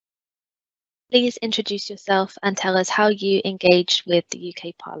Please introduce yourself and tell us how you engaged with the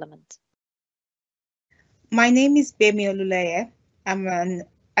UK Parliament. My name is Gbemi Oluleye. I'm an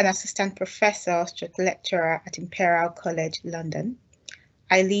assistant professor stroke lecturer at Imperial College London.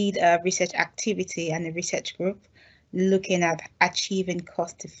 I lead a research activity and a research group looking at achieving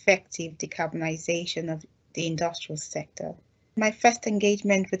cost-effective decarbonisation of the industrial sector. My first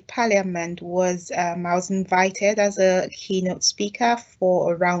engagement with Parliament was I was invited as a keynote speaker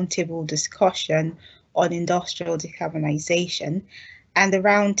for a roundtable discussion on industrial decarbonisation, and the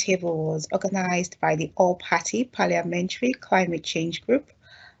roundtable was organised by the All Party Parliamentary Climate Change Group.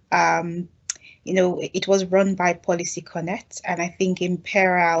 It was run by Policy Connect, and I think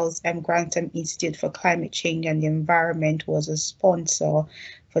Imperial's Grantham Institute for Climate Change and the Environment was a sponsor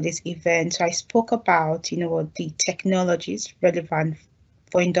for this event. So I spoke about, the technologies relevant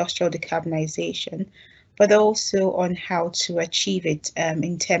for industrial decarbonisation, but also on how to achieve it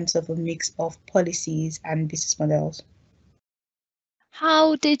in terms of a mix of policies and business models.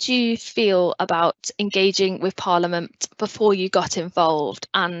 How did you feel about engaging with Parliament before you got involved,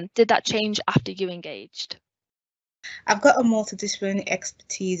 and did that change after you engaged? I've got a multidisciplinary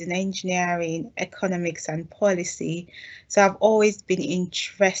expertise in engineering, economics, and policy. So I've always been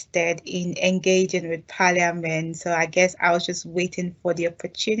interested in engaging with Parliament. So I guess I was just waiting for the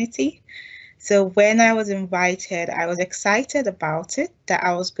opportunity. So when I was invited, I was excited about it, that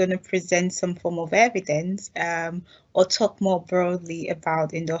I was going to present some form of evidence or talk more broadly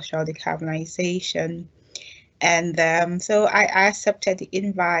about industrial decarbonisation. And so I accepted the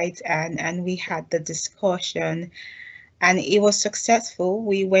invite and we had the discussion, and it was successful.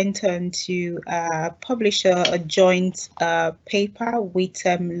 We went on to publish a joint paper with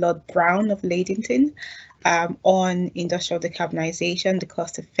Lord Brown of Leadington on industrial decarbonisation, the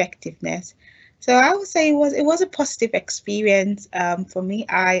cost effectiveness. So I would say it was a positive experience for me.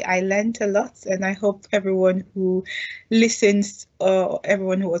 I learned a lot, and I hope everyone who listens or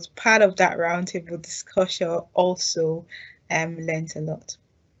everyone who was part of that roundtable discussion also learned a lot.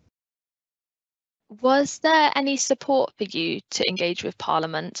 Was there any support for you to engage with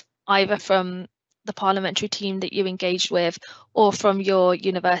Parliament, either from the parliamentary team that you engaged with or from your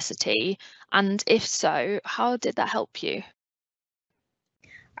university? And if so, how did that help you?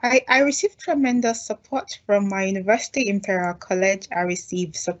 I received tremendous support from my university, Imperial College. I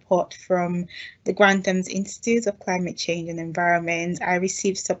received support from the Grantham Institute of Climate Change and Environment. I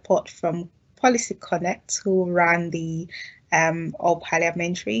received support from Policy Connect, who ran the All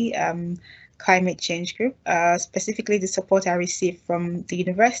Parliamentary Climate Change Group. Specifically, the support I received from the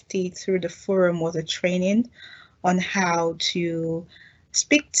university through the forum was a training on how to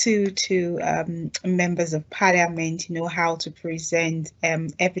speak to members of Parliament, how to present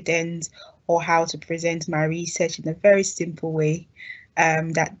evidence or how to present my research in a very simple way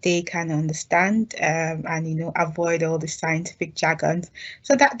that they can understand and avoid all the scientific jargons.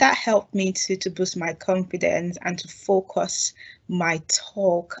 So that helped me to boost my confidence and to focus my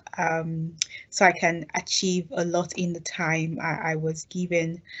talk so I can achieve a lot in the time I was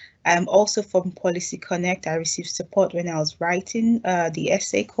given. Also from Policy Connect, I received support when I was writing the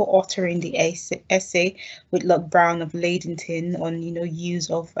essay, co-authoring the essay with Lord Brown of Leadington on use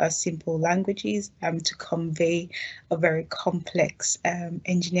of simple languages to convey a very complex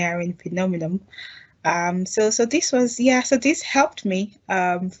engineering phenomenon. So this helped me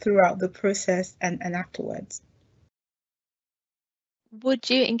throughout the process and afterwards. Would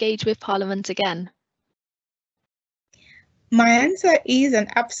you engage with Parliament again? My answer is an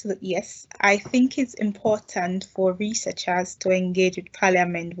absolute yes. I think it's important for researchers to engage with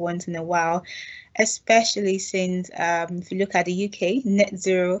Parliament once in a while, especially since if you look at the UK, net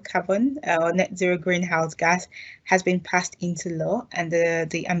zero carbon or net zero greenhouse gas has been passed into law, and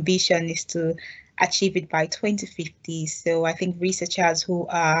the ambition is to achieve it by 2050. So I think researchers who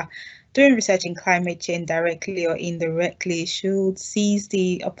are doing research in climate change directly or indirectly should seize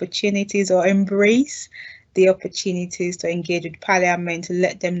the opportunities or embrace the opportunities to engage with Parliament, to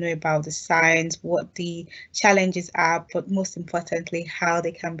let them know about the science, what the challenges are, but most importantly, how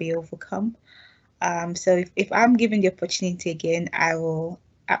they can be overcome. So if I'm given the opportunity again, I will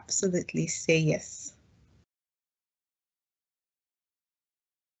absolutely say yes.